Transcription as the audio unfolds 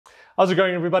How's it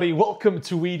going, everybody? Welcome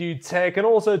to We Do Tech and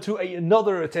also to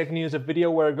another tech news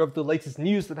video where I go over the latest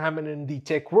news that happened in the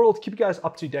tech world, keep you guys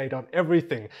up to date on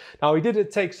everything. Now, we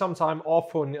did take some time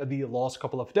off on the last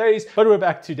couple of days, but we're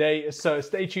back today, so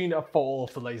stay tuned for all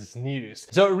of the latest news.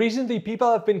 So recently,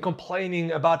 people have been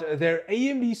complaining about their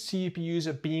AMD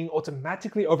CPUs being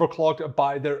automatically overclocked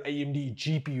by their AMD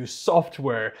GPU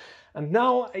software. And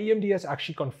now AMD has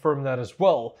actually confirmed that as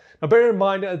well. Now bear in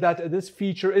mind that this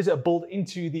feature is built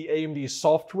into the AMD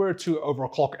software to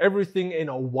overclock everything in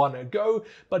one go,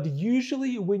 but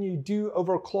usually when you do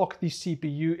overclock the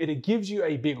CPU, it gives you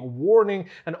a big warning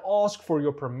and asks for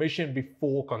your permission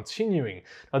before continuing.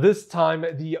 Now this time,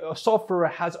 the software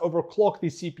has overclocked the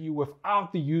CPU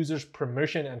without the user's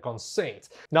permission and consent.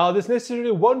 Now this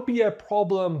necessarily won't be a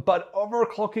problem, but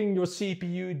overclocking your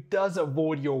CPU does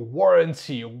void your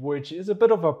warranty, which is a bit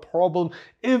of a problem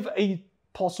if a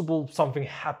possible something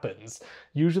happens.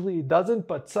 Usually it doesn't,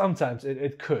 but sometimes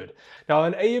it could. Now,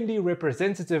 an AMD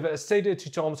representative stated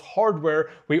to Tom's Hardware,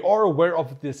 "We are aware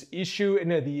of this issue in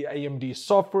the AMD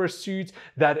software suite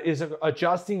that is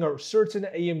adjusting a certain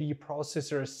AMD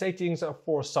processor settings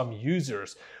for some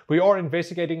users. We are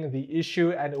investigating the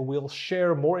issue and we'll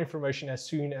share more information as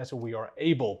soon as we are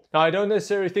able." Now, I don't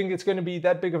necessarily think it's going to be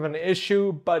that big of an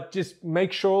issue, but just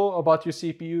make sure about your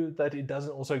CPU that it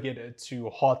doesn't also get too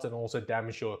hot and also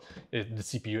damage the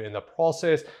CPU in the process.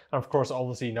 And of course,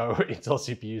 obviously no Intel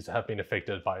CPUs have been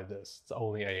affected by this. It's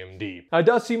only AMD. Now, it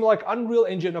does seem like Unreal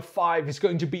Engine 5 is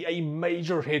going to be a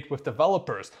major hit with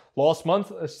developers. Last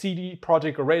month, CD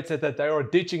Projekt Red said that they are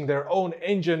ditching their own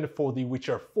engine for The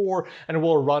Witcher 4 and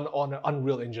will run on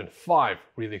Unreal Engine 5.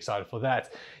 Really excited for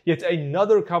that. Yet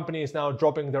another company is now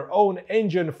dropping their own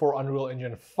engine for Unreal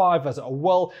Engine 5 as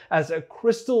well, as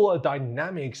Crystal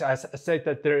Dynamics has said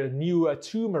that their new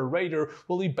Tomb Raider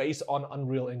will be based on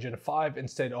Unreal Engine 5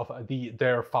 instead of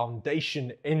their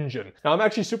foundation engine. Now, I'm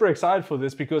actually super excited for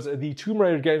this because the Tomb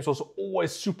Raider games was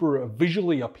always super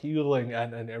visually appealing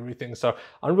and everything. So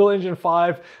Unreal Engine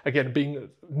 5, again, being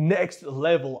next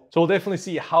level. So we'll definitely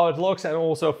see how it looks and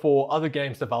also for other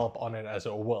games develop on it as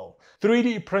well.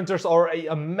 3D printers are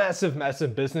a massive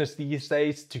business these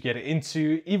days to get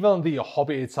into. Even the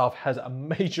hobby itself has a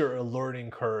major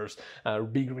learning curves. A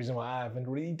big reason why I haven't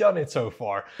really done it so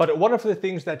far. But one of the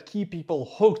things that keep people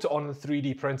hooked on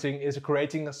 3D printing is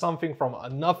creating something from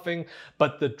nothing,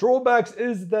 but the drawbacks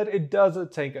is that it does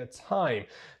take time.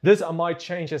 This might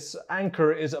change as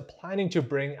Anker is planning to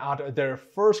bring out their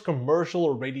first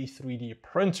commercial ready 3D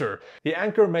printer. The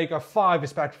AnkerMaker 5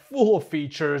 is packed full of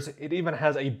features. It even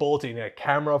has a built-in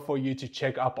camera for you to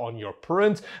check up on your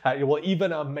print. It will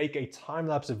even make a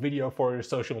time-lapse video for your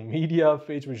social media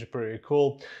feeds, which is pretty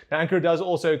cool. Now, Anker does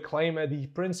also claim the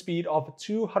print speed of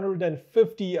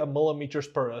 250 millimeters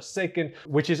per second,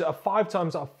 which is 5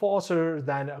 times faster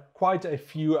than quite a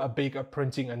few big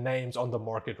printing names on the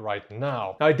market right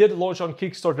now. Now, I did launch on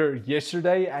Kickstarter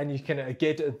yesterday, and you can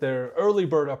get their early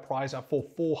bird price for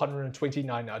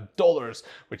 $429,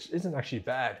 which isn't actually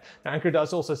bad. Now, Anker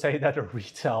does also say that the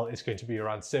retail is going to be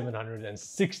around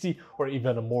 $760 or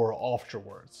even more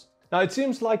afterwards. Now, it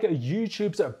seems like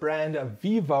YouTube's brand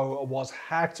VEVO was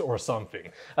hacked or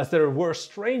something, as there were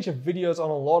strange videos on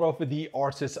a lot of the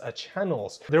artists'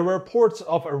 channels. There were reports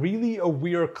of really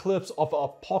weird clips of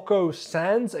Paco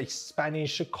Sanz, a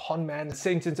Spanish conman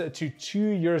sentenced to 2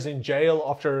 years in jail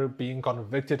after being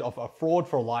convicted of a fraud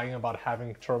for lying about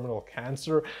having terminal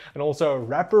cancer, and also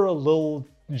rapper Lil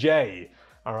J.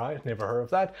 All right, never heard of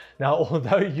that. Now,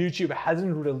 although YouTube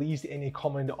hasn't released any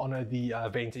comment on the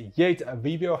event yet,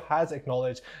 VEVO has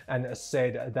acknowledged and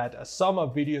said that some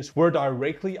videos were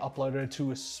directly uploaded to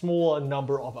a small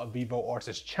number of VEVO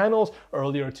artists' channels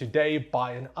earlier today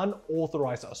by an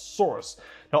unauthorized source.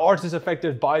 Now, artists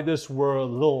affected by this were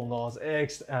Lil Nas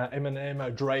X,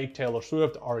 Eminem, Drake, Taylor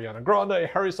Swift, Ariana Grande,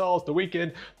 Harry Styles, The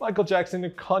Weeknd, Michael Jackson,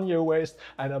 Kanye West,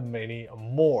 and many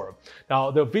more.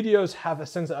 Now, the videos have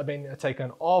since been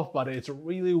taken off, but it's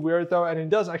really weird though, and it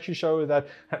does actually show that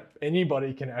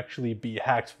anybody can actually be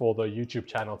hacked for the YouTube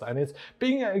channels, and it's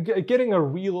getting a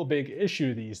real big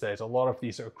issue these days. A lot of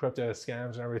these crypto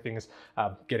scams and everything is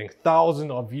getting thousands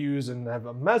of views and have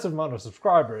a massive amount of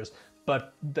subscribers,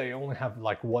 but they only have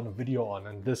like one video on,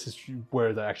 and this is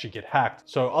where they actually get hacked.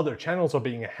 So other channels are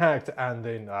being hacked, and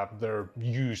then they're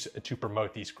used to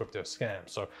promote these crypto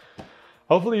scams. So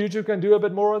hopefully YouTube can do a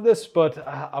bit more on this, but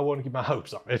I won't keep my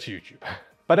hopes up. It's YouTube.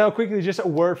 But now quickly, just a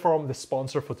word from the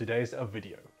sponsor for today's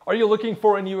video. Are you looking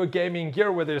for a newer gaming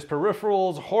gear, whether it's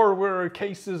peripherals, hardware,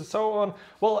 cases, so on?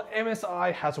 Well,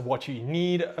 MSI has what you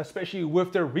need, especially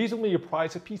with their reasonably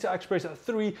priced PCI Express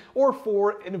 3 or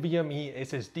 4 NVMe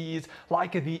SSDs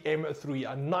like the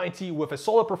M390 with a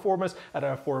solid performance at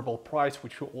an affordable price,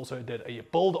 which we also did a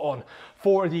build on.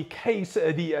 For the case,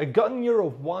 the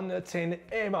Gungnir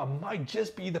 110M might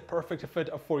just be the perfect fit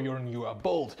for your new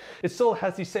build. It still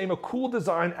has the same cool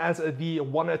design as the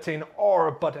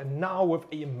 110R, but now with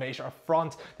a mesh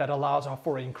front that allows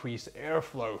for increased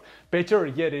airflow. Better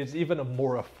yet, it's even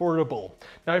more affordable.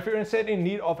 Now, if you're instead in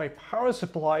need of a power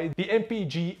supply, the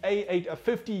MPG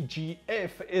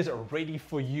A850GF is ready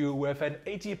for you with an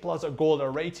 80+ gold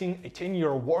rating, a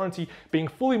 10-year warranty, being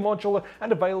fully modular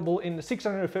and available in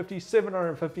 650,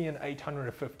 750 and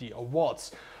 850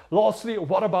 watts. Lastly,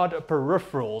 what about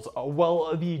peripherals?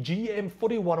 Well, the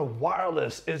GM41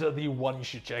 wireless is the one you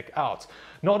should check out.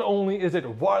 Not only is it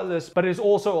wireless, but it's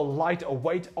also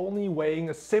lightweight, only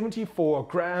weighing 74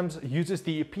 grams, uses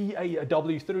the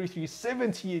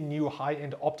PAW3370 new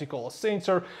high-end optical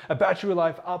sensor, a battery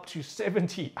life up to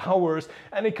 70 hours,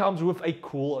 and it comes with a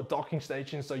cool docking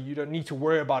station, so you don't need to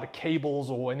worry about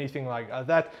cables or anything like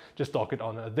that. Just dock it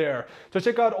on there. So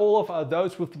check out all of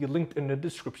those with the link in the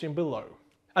description below.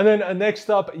 And then next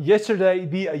up, yesterday,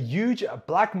 the huge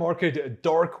black market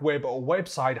dark web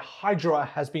website Hydra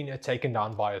has been taken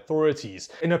down by authorities.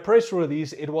 In a press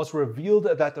release, it was revealed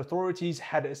that authorities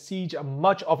had sieged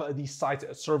much of the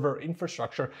site's server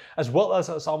infrastructure, as well as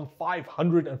some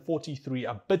 543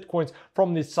 bitcoins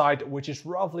from this site, which is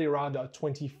roughly around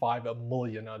 $25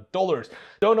 million.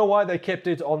 Don't know why they kept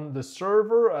it on the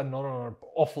server and not on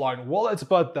offline wallets,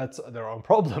 but that's their own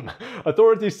problem.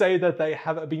 Authorities say that they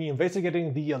have been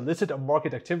investigating the illicit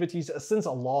market activities since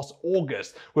last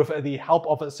August with the help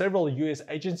of several US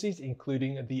agencies,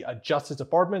 including the Justice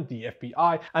Department, the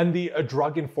FBI, and the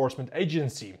Drug Enforcement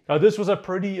Agency. Now, this was a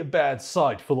pretty bad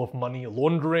site full of money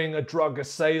laundering, drug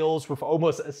sales with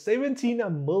almost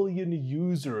 17 million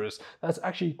users. That's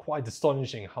actually quite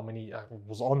astonishing how many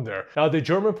was on there. Now, the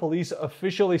German police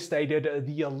officially stated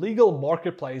the illegal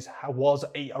marketplace was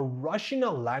a Russian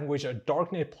language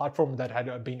darknet platform that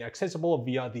had been accessible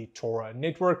via the Tor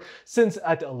network since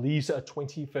at least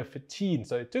 2015.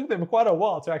 So it took them quite a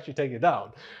while to actually take it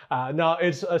down. Now,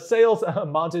 its sales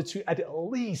amounted to at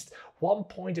least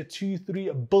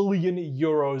 1.23 billion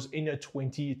euros in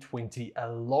 2020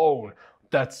 alone.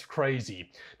 That's crazy.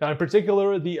 Now, in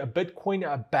particular, the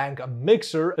Bitcoin Bank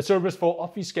Mixer, a service for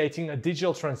obfuscating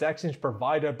digital transactions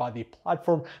provided by the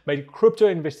platform, made crypto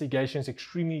investigations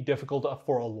extremely difficult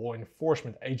for law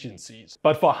enforcement agencies.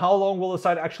 But for how long will the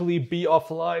site actually be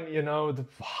offline? You know, the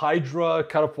Hydra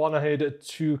kind of one ahead,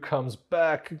 two comes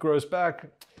back, grows back.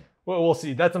 Well, we'll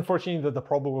see. That's unfortunately the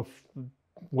problem with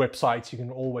websites. You can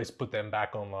always put them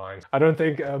back online. I don't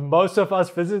think most of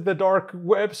us visit the dark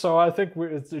web, so I think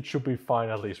it should be fine,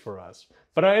 at least for us.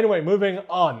 But anyway, moving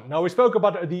on. Now, we spoke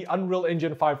about the Unreal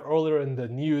Engine 5 earlier in the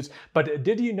news, but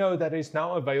did you know that it's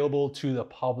now available to the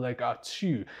public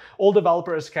too? All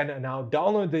developers can now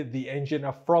download the engine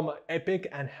from Epic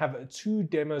and have 2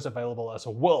 demos available as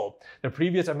well. The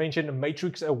previous I mentioned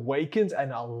Matrix Awakens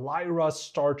and Lyra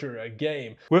Starter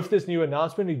game. With this new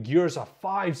announcement, Gears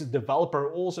 5's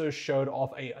developer also showed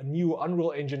off a new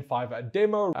Unreal Engine 5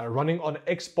 demo running on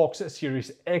Xbox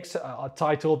Series X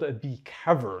titled The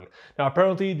Cavern. Now,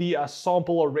 apparently the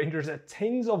sample renders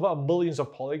tens of millions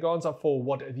of polygons for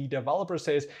what the developer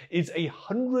says is a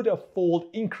 100-fold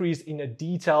increase in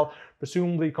detail,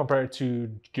 presumably compared to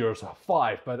Gears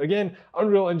 5. But again,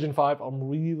 Unreal Engine 5, I'm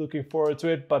really looking forward to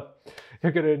it, but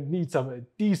you're gonna need some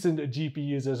decent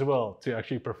GPUs as well to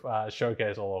actually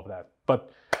showcase all of that.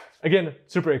 But again,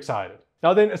 super excited.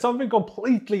 Now then, something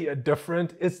completely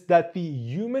different is that the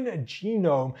human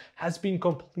genome has been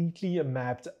completely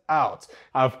mapped out.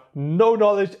 I have no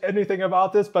knowledge anything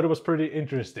about this, but it was pretty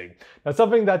interesting. Now,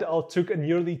 something that took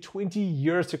nearly 20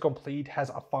 years to complete has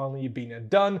finally been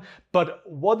done, but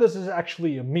what does this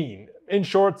actually mean? In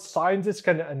short, scientists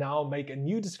can now make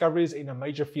new discoveries in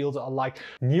major fields like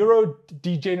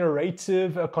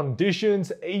neurodegenerative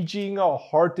conditions, aging,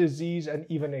 heart disease, and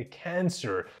even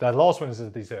cancer. That last one is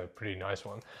a pretty nice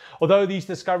one. Although these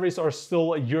discoveries are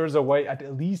still years away,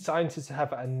 at least scientists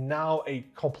have now a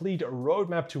complete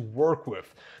roadmap to work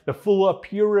with. The full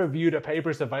peer-reviewed paper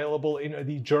is available in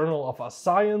the Journal of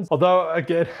Science. Although,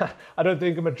 again, I don't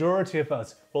think a majority of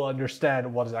us will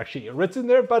understand what is actually written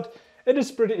there, but it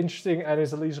is pretty interesting, and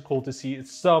it's at least cool to see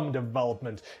some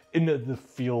development in the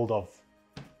field of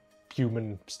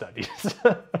human studies.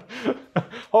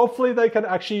 Hopefully they can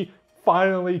actually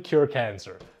finally cure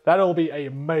cancer. That'll be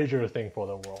a major thing for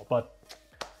the world, but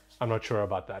I'm not sure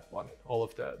about that one, all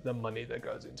of the money that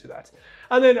goes into that.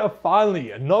 And then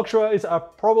finally, Noctua is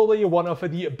probably one of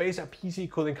the best PC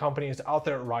cooling companies out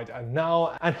there right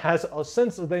now, and has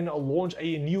since then launched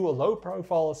a new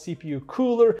low-profile CPU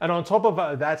cooler, and on top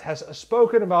of that has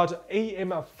spoken about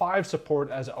AM5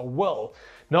 support as well.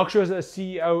 Noctua's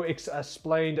CEO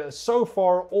explained, so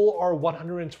far all our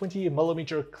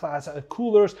 120mm class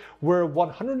coolers were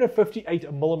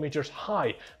 158mm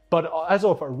high, but as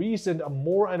of recent,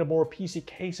 more and more PC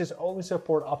cases only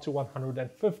support up to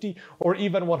 150 or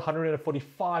even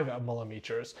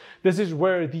 145mm. This is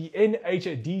where the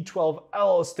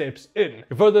NH-D12L steps in.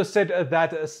 He further said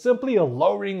that simply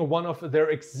lowering one of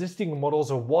their existing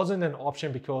models wasn't an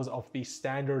option because of the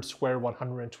standard square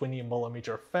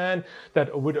 120mm fan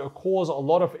that would cause a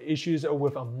lot of issues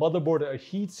with motherboard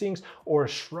heat sinks or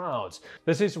shrouds.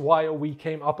 This is why we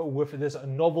came up with this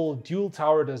novel dual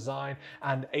tower design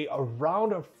and a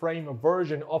round frame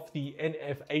version of the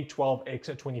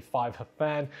NF812X25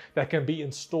 fan that can be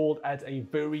installed at a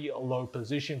very low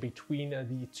position between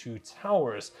the two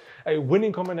towers. A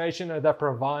winning combination that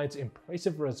provides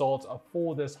impressive results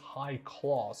for this high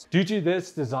class. Due to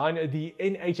this design, the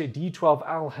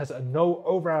NH-D12L has no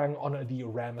overhang on the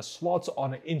RAM slots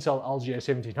on Intel LGA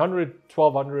 1700,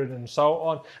 1200 and so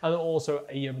on, and also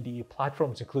AMD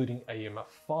platforms including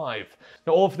AM5.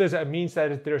 Now all of this means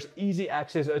that there's easy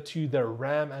access to the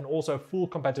RAM and also full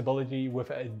compatibility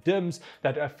with DIMMs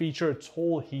that feature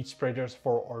tall heat spreaders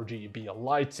for RGB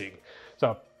lighting.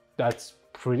 So that's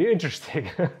pretty interesting.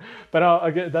 But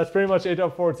again, that's pretty much it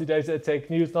for today's tech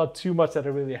news. Not too much that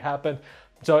really happened.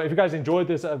 So if you guys enjoyed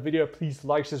this video, please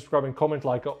like, subscribe, and comment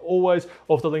like always.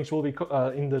 All of the links will be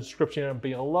in the description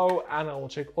below, and I will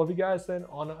check all of you guys then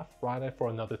on Friday for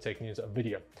another tech news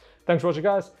video. Thanks for watching,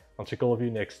 guys. I'll check all of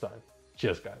you next time.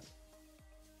 Cheers, guys.